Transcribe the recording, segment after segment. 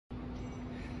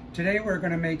Today we're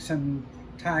going to make some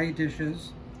Thai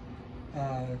dishes,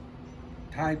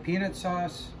 Thai peanut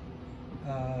sauce,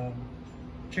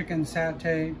 chicken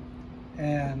satay,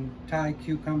 and Thai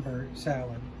cucumber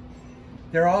salad.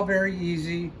 They're all very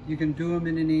easy. You can do them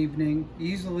in an evening,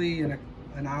 easily in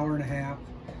an hour and a half.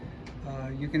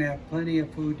 You can have plenty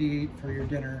of food to eat for your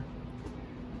dinner.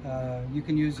 You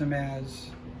can use them as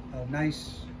a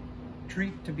nice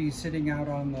treat to be sitting out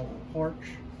on the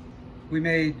porch. We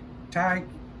made Thai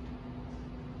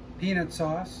peanut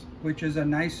sauce, which is a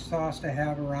nice sauce to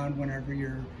have around whenever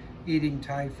you're eating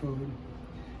Thai food.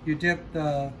 You dip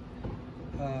the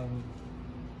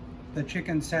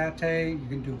chicken satay. You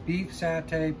can do beef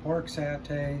satay, pork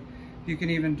satay. You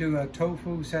can even do a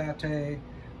tofu satay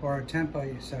or a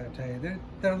tempeh satay.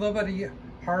 They're a little bit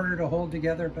harder to hold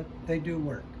together, but they do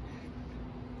work.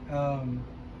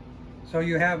 So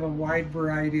you have a wide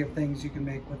variety of things you can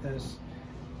make with this.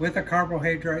 With a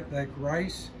carbohydrate like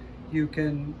rice, you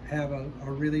can have a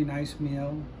really nice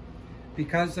meal.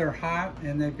 Because they're hot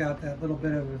and they've got that little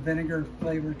bit of a vinegar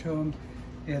flavor to them,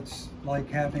 it's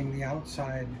like having the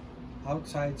outside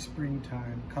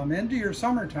springtime come into your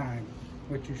summertime,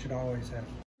 which you should always have.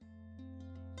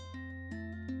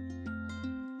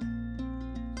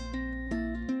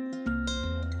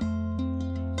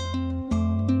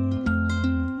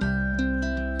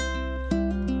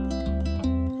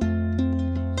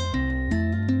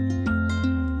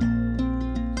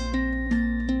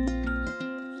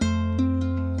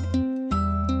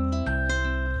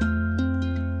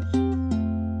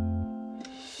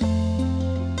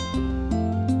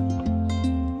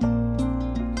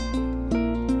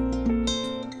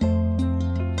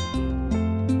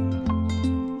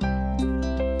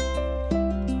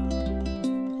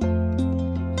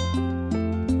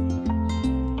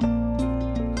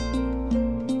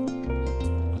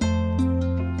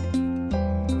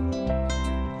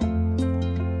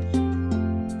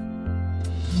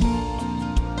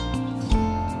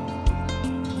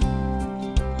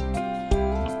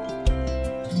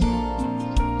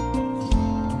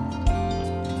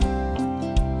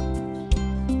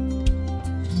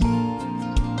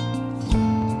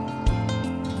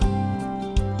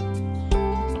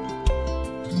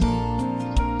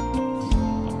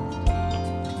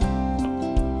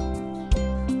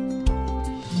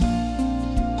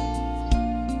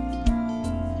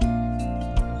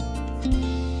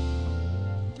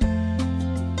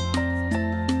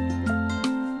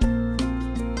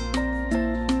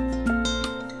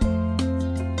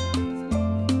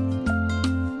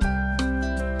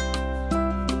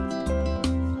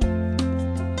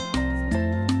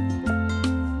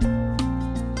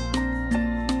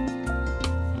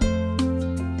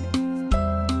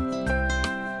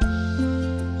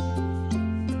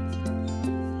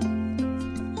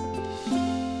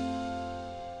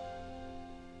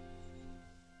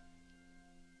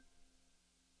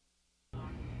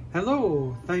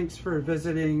 Hello, thanks for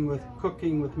visiting with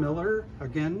Cooking with Miller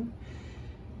again.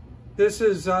 This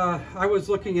is, I was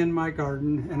looking in my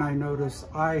garden and I noticed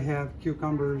I have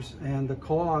cucumbers, and the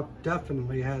co-op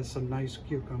definitely has some nice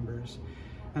cucumbers.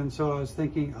 And so I was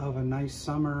thinking of a nice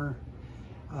summer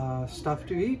stuff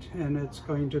to eat, and it's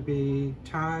going to be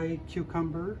Thai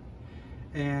cucumber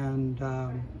and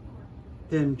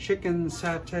then chicken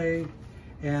satay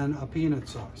and a peanut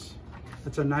sauce.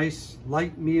 It's a nice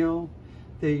light meal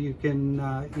that you can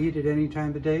eat at any time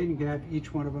of the day, and you can have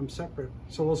each one of them separate.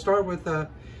 So we'll start with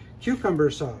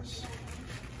cucumber sauce.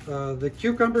 The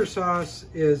cucumber sauce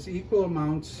is equal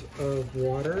amounts of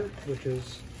water, which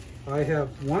is, I have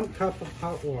 1 cup of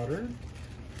hot water,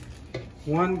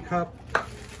 1 cup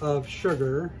of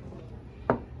sugar,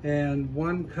 and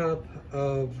 1 cup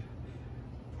of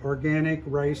organic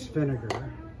rice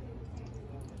vinegar.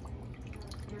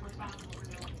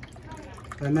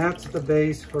 And that's the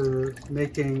base for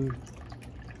making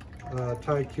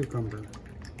Thai cucumber.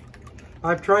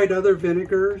 I've tried other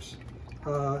vinegars,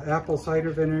 apple cider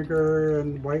vinegar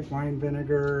and white wine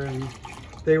vinegar, and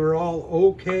they were all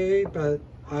okay, but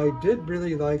I did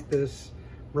really like this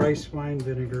rice wine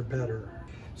vinegar better.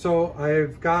 So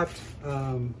I've got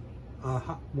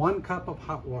 1 cup of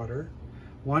hot water,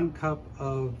 1 cup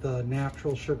of the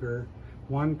natural sugar,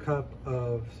 1 cup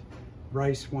of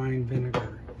rice wine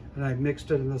vinegar. And I've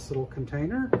mixed it in this little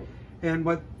container. And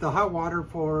what the hot water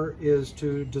for is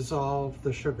to dissolve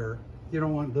the sugar. You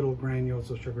don't want little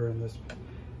granules of sugar in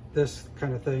this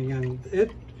kind of thing, and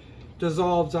it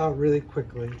dissolves out really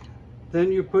quickly.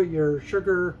 Then you put your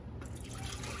sugar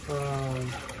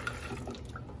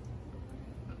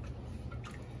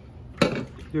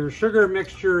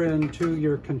mixture into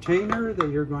your container that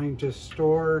you're going to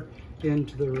store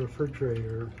into the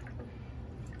refrigerator.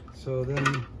 So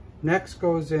then next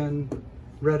goes in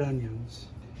red onions.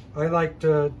 I like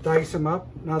to dice them up.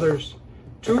 Now there's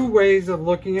two ways of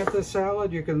looking at this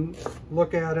salad. You can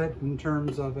look at it in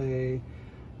terms of a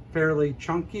fairly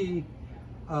chunky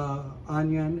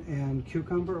onion and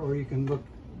cucumber, or you can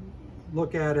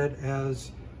look at it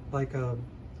as like a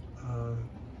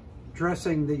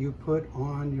dressing that you put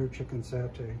on your chicken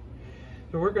satay.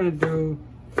 So we're going to do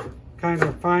kind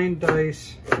of fine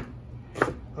dice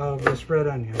of this red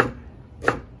onion.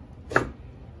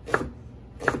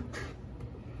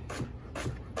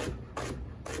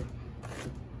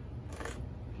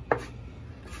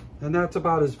 And that's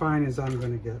about as fine as I'm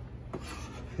going to get.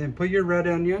 Then put your red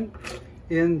onion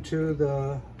into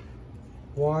the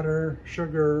water,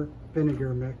 sugar,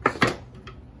 vinegar mix.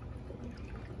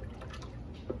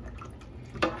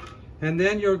 And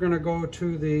then you're going to go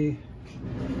to the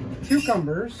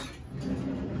cucumbers.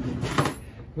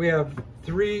 We have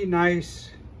 3 nice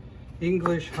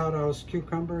English hothouse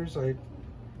cucumbers. I'm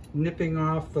nipping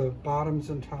off the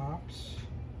bottoms and tops.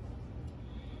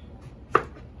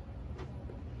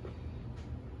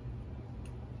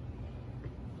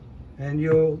 And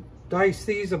you'll dice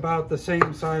these about the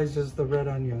same size as the red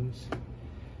onions.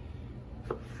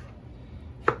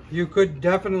 You could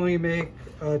definitely make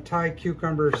a Thai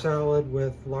cucumber salad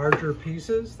with larger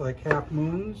pieces, like half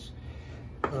moons.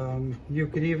 You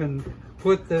could even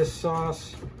put this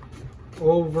sauce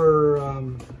over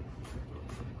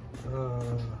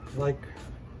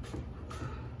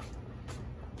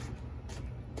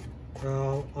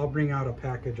I'll bring out a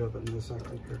package of it in a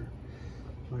second here.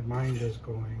 My mind is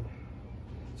going.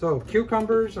 So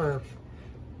cucumbers are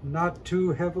not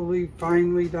too heavily,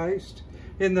 finely diced.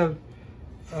 In the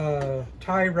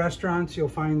Thai restaurants, you'll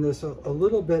find this a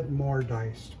little bit more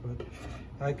diced, but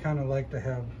I kind of like to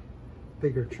have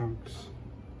bigger chunks.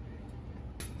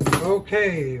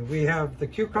 Okay, we have the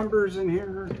cucumbers in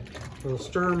here. We'll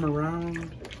stir them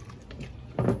around.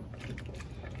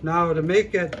 Now to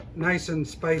make it nice and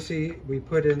spicy, we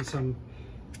put in some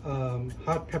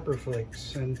hot pepper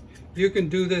flakes, and you can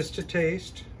do this to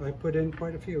taste. I put in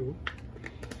quite a few.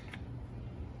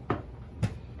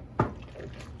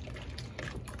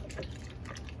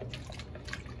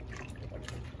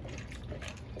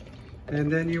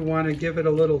 And then you want to give it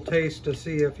a little taste to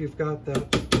see if you've got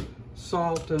that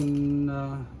salt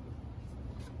and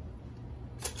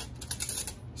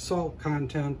salt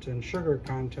content and sugar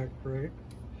content right.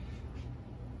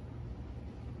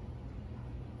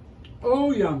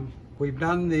 Oh, yum! We've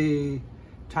done the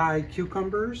Thai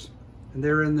cucumbers, and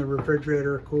they're in the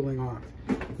refrigerator cooling off.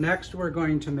 Next, we're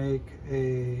going to make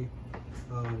a,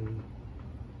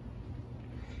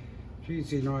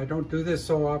 geez, you know, I don't do this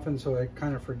so often, so I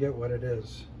kind of forget what it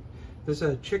is. This is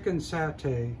a chicken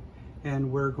satay,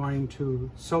 and we're going to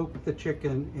soak the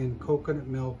chicken in coconut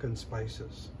milk and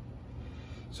spices.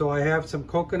 So I have some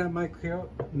coconut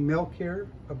milk here,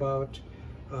 about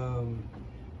a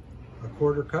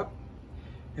 1/4 cup.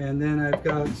 And then I've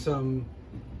got some,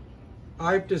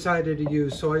 I've decided to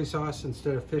use soy sauce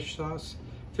instead of fish sauce.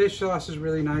 Fish sauce is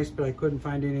really nice, but I couldn't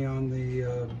find any on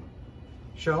the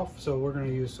shelf, so we're going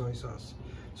to use soy sauce.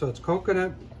 So it's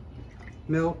coconut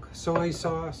milk, soy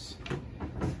sauce,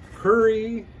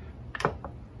 curry.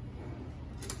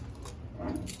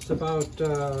 It's about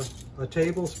a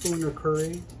tablespoon of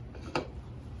curry.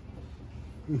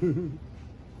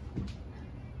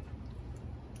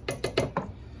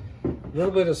 A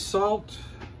little bit of salt,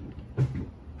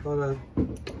 about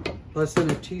less than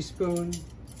a teaspoon.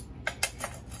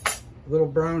 A little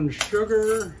brown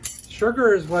sugar.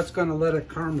 Sugar is what's going to let it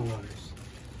caramelize.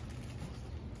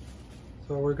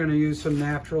 So we're going to use some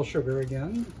natural sugar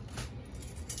again.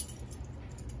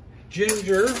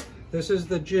 Ginger. This is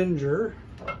the ginger.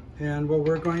 And what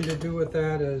we're going to do with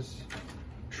that is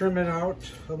trim it out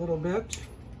a little bit.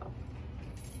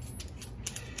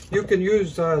 You can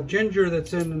use ginger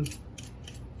that's in,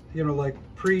 you know, like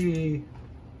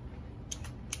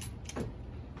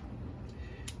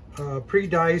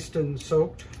pre-diced and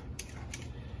soaked,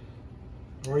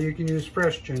 or you can use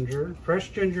fresh ginger.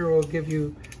 Fresh ginger will give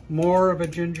you more of a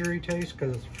gingery taste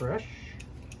because it's fresh.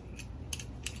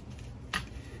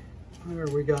 There,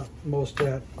 we got most of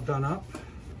that done up.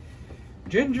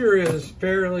 Ginger is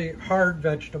fairly hard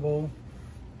vegetable.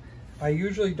 I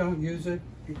usually don't use it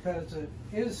because it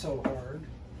is so hard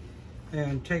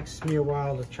and takes me a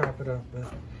while to chop it up,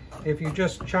 but if you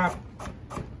just chop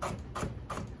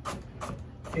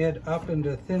it up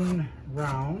into thin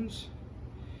rounds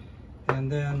and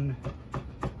then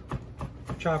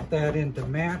chop that into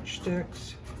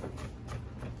matchsticks,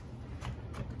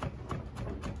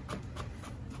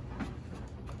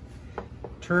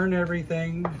 turn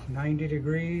everything 90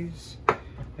 degrees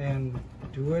and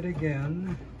do it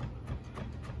again.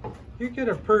 You get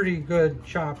a pretty good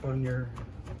chop on your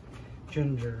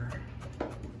ginger.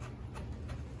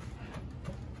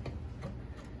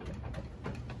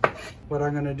 What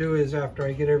I'm going to do is, after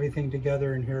I get everything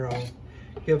together in here, I'll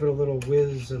give it a little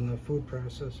whiz in the food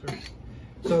processor.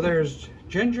 So there's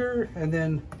ginger, and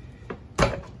then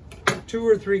 2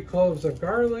 or 3 cloves of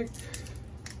garlic.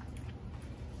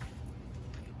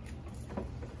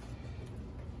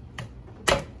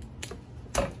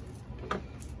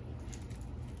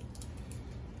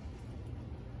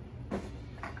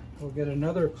 We'll get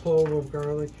another clove of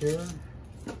garlic here.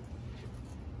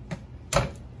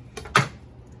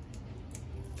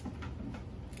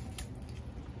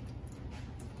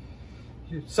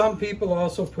 Some people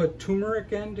also put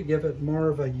turmeric in to give it more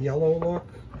of a yellow look,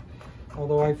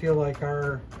 although I feel like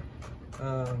our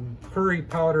curry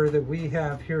powder that we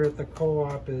have here at the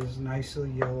co-op is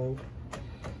nicely yellowed.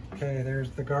 Okay,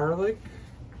 there's the garlic.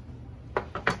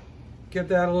 Give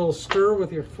that a little stir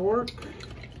with your fork.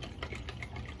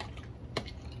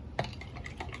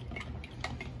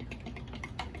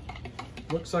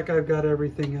 Looks like I've got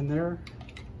everything in there.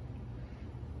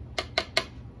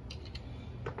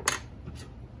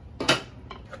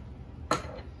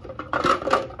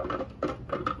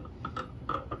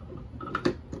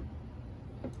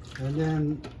 And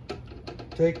then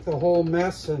take the whole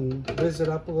mess and whiz it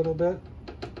up a little bit.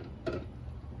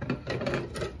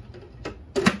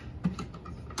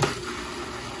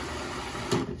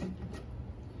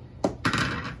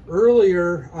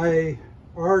 Earlier, I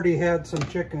already had some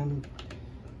chicken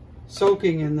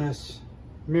soaking in this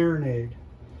marinade,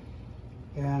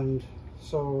 and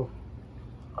so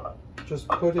just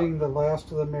putting the last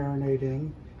of the marinade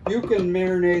in. You can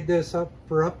marinate this up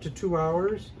for up to 2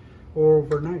 hours or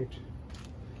overnight.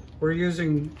 We're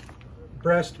using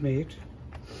breast meat.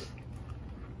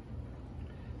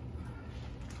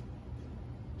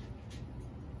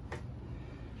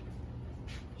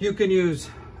 You can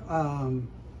use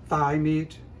thigh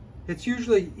meat. It's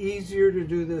usually easier to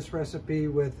do this recipe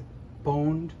with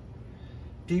deboned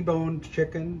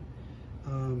chicken.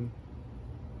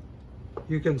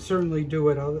 You can certainly do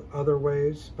it other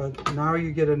ways, but now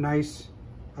you get a nice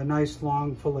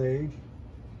long fillet.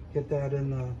 Get that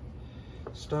in the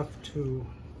stuff to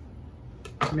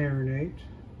marinate.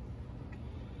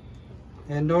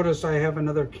 And notice I have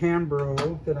another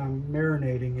Cambro that I'm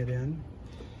marinating it in.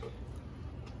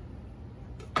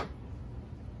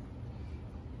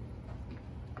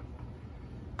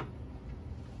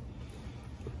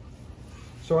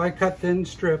 So I cut thin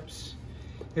strips.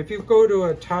 If you go to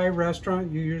a Thai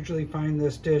restaurant, you usually find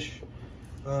this dish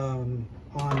on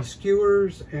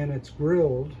skewers and it's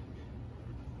grilled.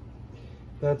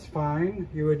 That's fine.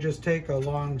 You would just take a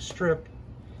long strip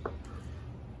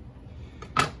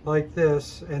like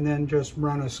this and then just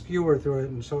run a skewer through it,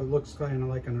 and so it looks kind of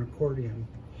like an accordion.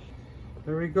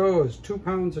 There he goes, 2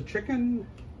 pounds of chicken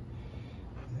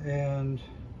and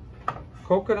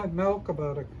coconut milk,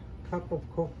 about a cup of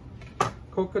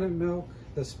coconut milk,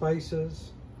 the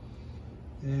spices,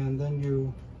 and then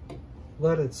you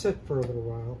let it sit for a little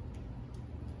while.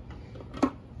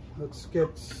 Let's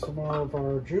get some more of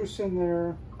our juice in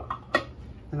there,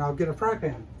 and I'll get a fry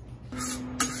pan.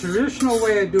 The traditional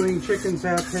way of doing chicken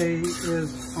satay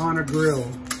is on a grill.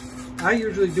 I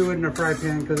usually do it in a fry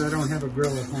pan because I don't have a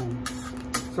grill at home.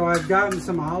 So I've gotten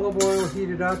some olive oil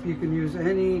heated up. You can use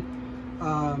any,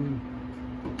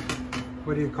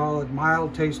 what do you call it,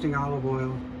 mild tasting olive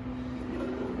oil.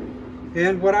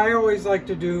 And what I always like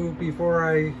to do before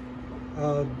I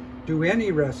do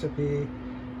any recipe,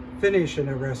 finish in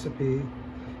a recipe,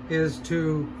 is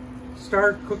to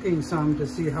start cooking some to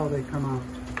see how they come out.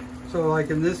 So like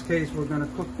in this case, we're going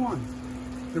to cook one.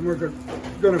 Then we're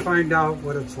going to find out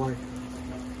what it's like.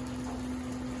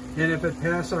 And if it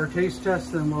passes our taste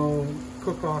test, then we'll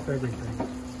cook off everything.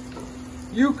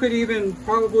 You could even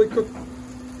probably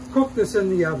cook this in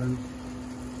the oven.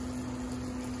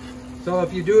 So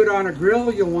if you do it on a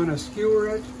grill, you'll want to skewer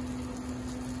it.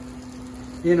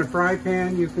 In a fry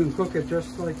pan, you can cook it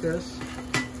just like this.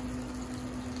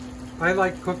 I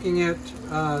like cooking it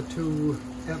to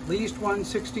at least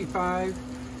 165,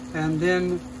 and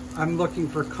then I'm looking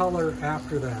for color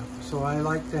after that. So I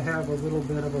like to have a little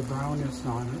bit of a brownness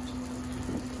on it.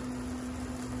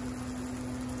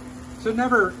 So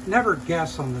never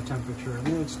guess on the temperature. I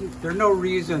mean, there's no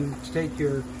reason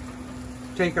to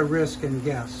take a risk and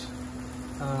guess.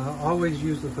 Always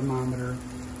use the thermometer.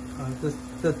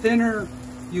 The thinner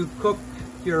you cook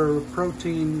your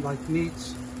protein, like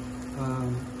meats,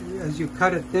 as you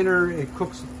cut it thinner, it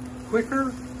cooks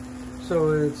quicker.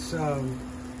 So it's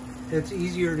it's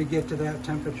easier to get to that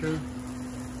temperature.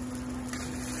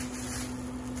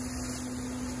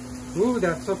 Ooh,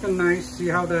 that's looking nice. See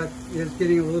how that is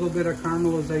getting a little bit of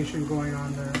caramelization going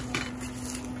on there.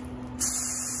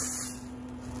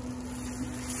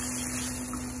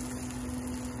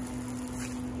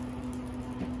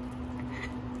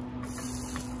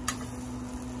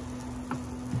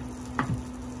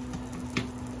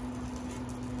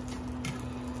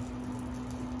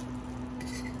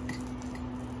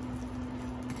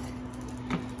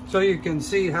 So you can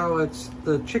see how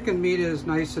the chicken meat is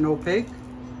nice and opaque.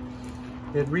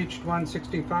 It reached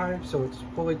 165, so it's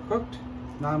fully cooked.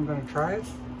 Now I'm going to try it.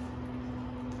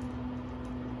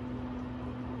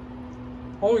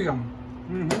 Oh, yum.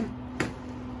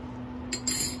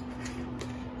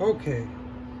 Okay.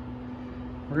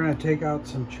 We're going to take out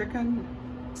some chicken.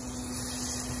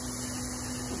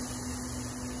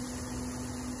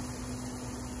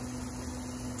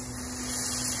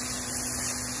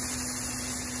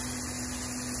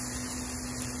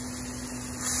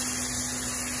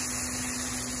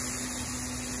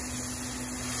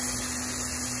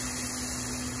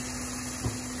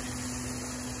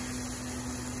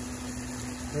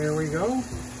 There we go.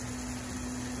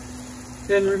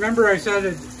 And remember I said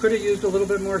it could have used a little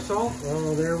bit more salt?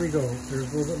 Oh, there we go.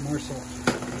 There's a little bit more salt.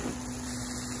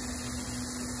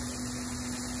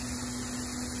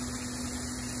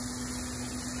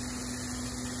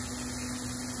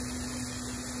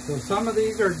 So some of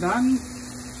these are done.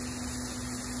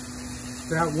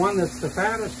 That one that's the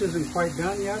fattest isn't quite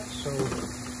done yet, so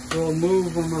we'll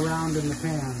move them around in the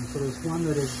pan. So there's one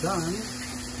that is done.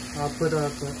 I'll put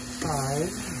up the side.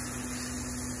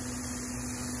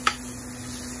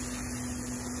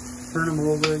 Turn them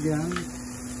over again.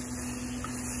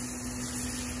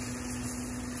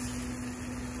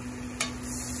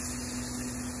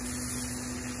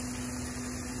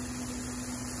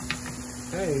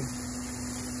 Okay,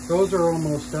 those are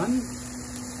almost done.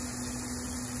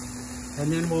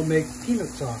 And then we'll make peanut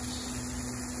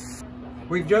sauce.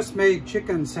 We've just made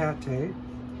chicken satay.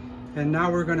 And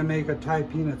now we're going to make a Thai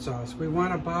peanut sauce. We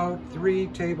want about 3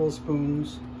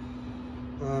 tablespoons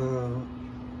of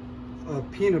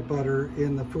peanut butter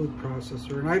in the food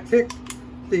processor. And I picked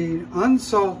the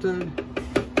unsalted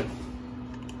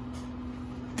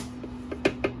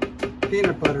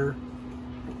peanut butter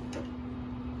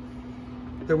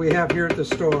that we have here at the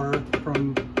store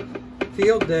from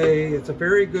Field Day. It's a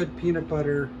very good peanut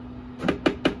butter.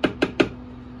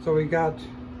 So we got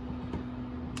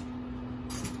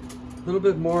a little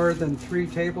bit more than 3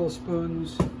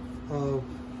 tablespoons of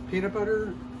peanut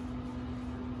butter.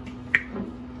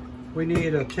 We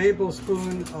need a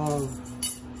tablespoon of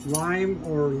lime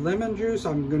or lemon juice.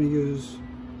 I'm going to use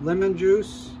lemon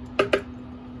juice.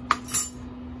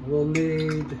 We'll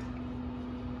need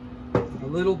a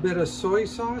little bit of soy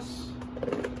sauce.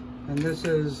 And this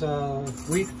is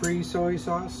wheat-free soy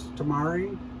sauce,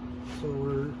 tamari. So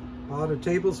we're about a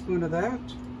tablespoon of that.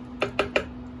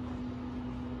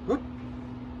 Whoop.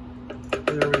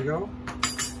 There we go.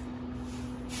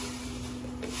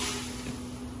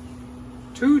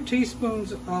 2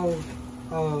 teaspoons of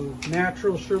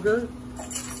natural sugar.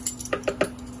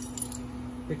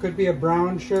 It could be a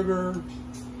brown sugar,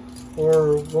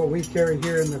 or what we carry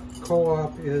here in the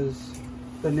co-op is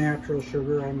the natural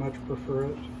sugar. I much prefer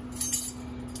it.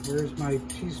 Where's my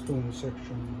teaspoon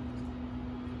section?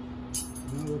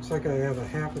 Well, it looks like I have a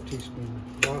half a teaspoon.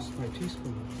 Lost my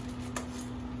teaspoon.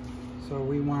 So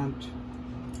we want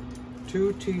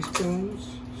 2 teaspoons,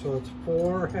 so it's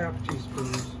 4 half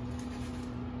teaspoons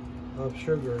of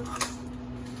sugar.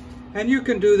 And you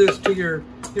can do this to your,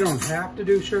 you don't have to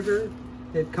do sugar.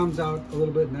 It comes out a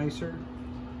little bit nicer.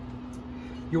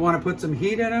 You want to put some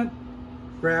heat in it,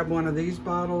 grab one of these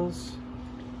bottles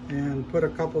and put a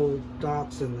couple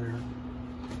dots in there.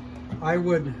 I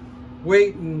would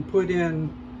wait and put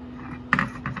in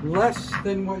less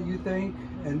than what you think,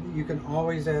 and you can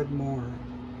always add more.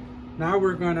 Now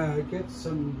we're gonna get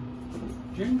some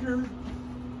ginger.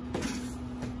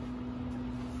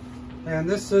 And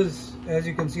this is, as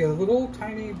you can see, a little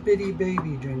tiny bitty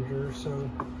baby ginger, so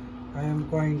I am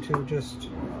going to just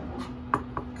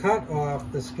cut off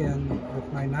the skin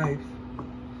with my knife.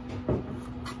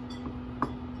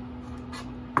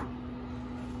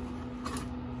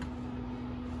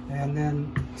 And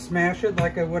then smash it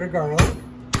like I would a garlic.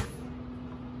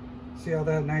 See how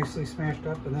that nicely smashed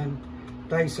up, and then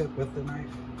dice it with the knife.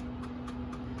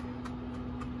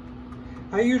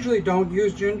 I usually don't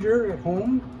use ginger at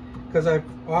home because I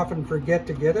often forget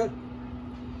to get it.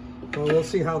 So we'll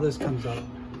see how this comes out.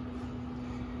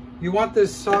 You want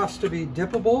this sauce to be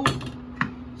dippable,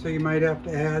 so you might have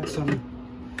to add some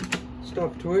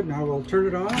stuff to it. Now we'll turn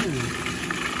it on and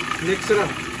mix it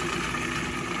up.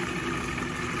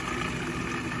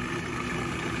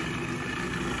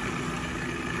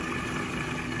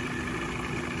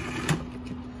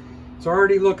 It's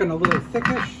already looking a little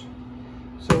thickish,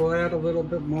 so we'll add a little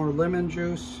bit more lemon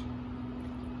juice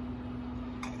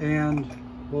and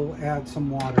we'll add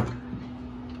some water.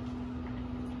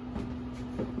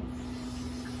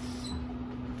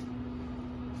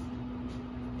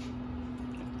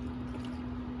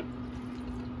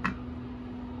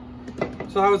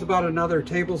 So that was about another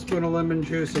tablespoon of lemon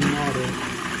juice and water.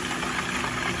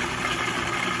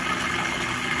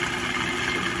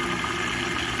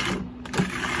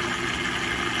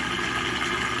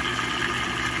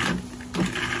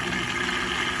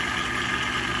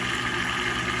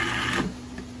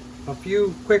 A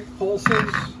few quick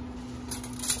pulses,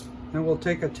 and we'll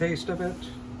take a taste of it.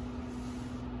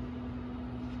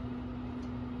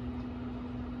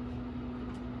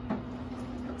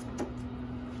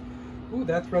 Ooh,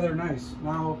 that's rather nice.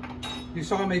 Now, you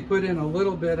saw me put in a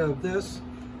little bit of this.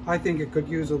 I think it could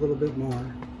use a little bit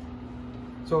more.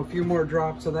 So a few more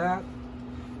drops of that.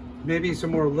 Maybe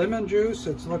some more lemon juice.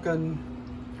 It's looking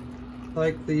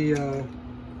like the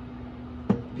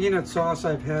peanut sauce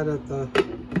I've had at the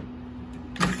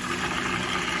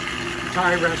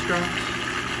Thai restaurants.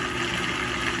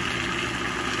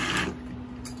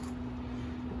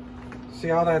 See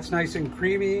how that's nice and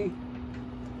creamy?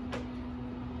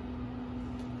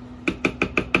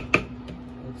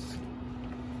 Let's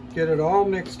get it all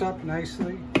mixed up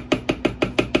nicely.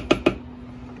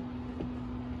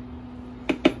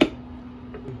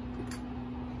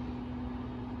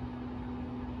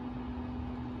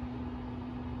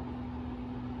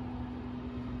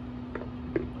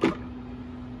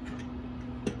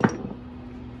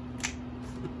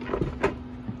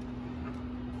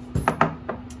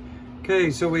 Okay,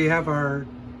 so we have our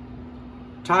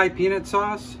Thai peanut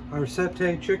sauce, our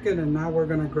satay chicken, and now we're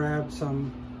going to grab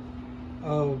some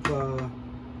of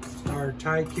our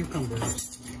Thai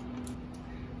cucumbers.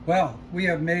 Well, we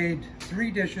have made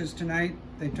 3 dishes tonight.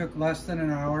 They took less than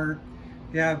an hour.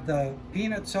 You have the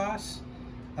peanut sauce,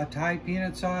 a Thai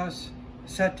peanut sauce,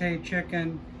 satay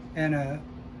chicken, and a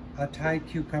Thai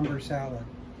cucumber salad.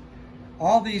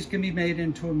 All these can be made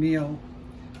into a meal.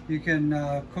 You can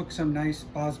cook some nice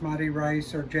basmati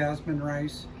rice or jasmine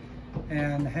rice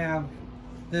and have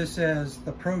this as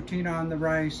the protein on the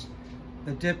rice,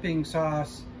 the dipping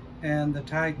sauce, and the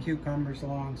Thai cucumbers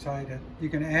alongside it. You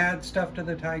can add stuff to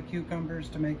the Thai cucumbers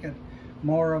to make it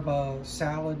more of a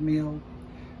salad meal,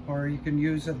 or you can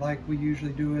use it like we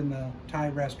usually do in the Thai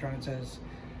restaurants as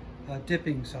a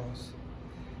dipping sauce.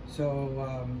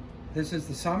 So this is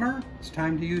the summer. It's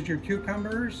time to use your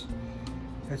cucumbers.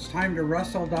 It's time to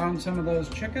rustle down some of those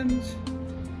chickens.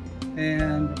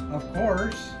 And of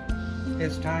course,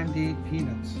 it's time to eat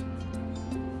peanuts.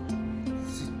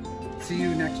 See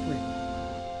you next week.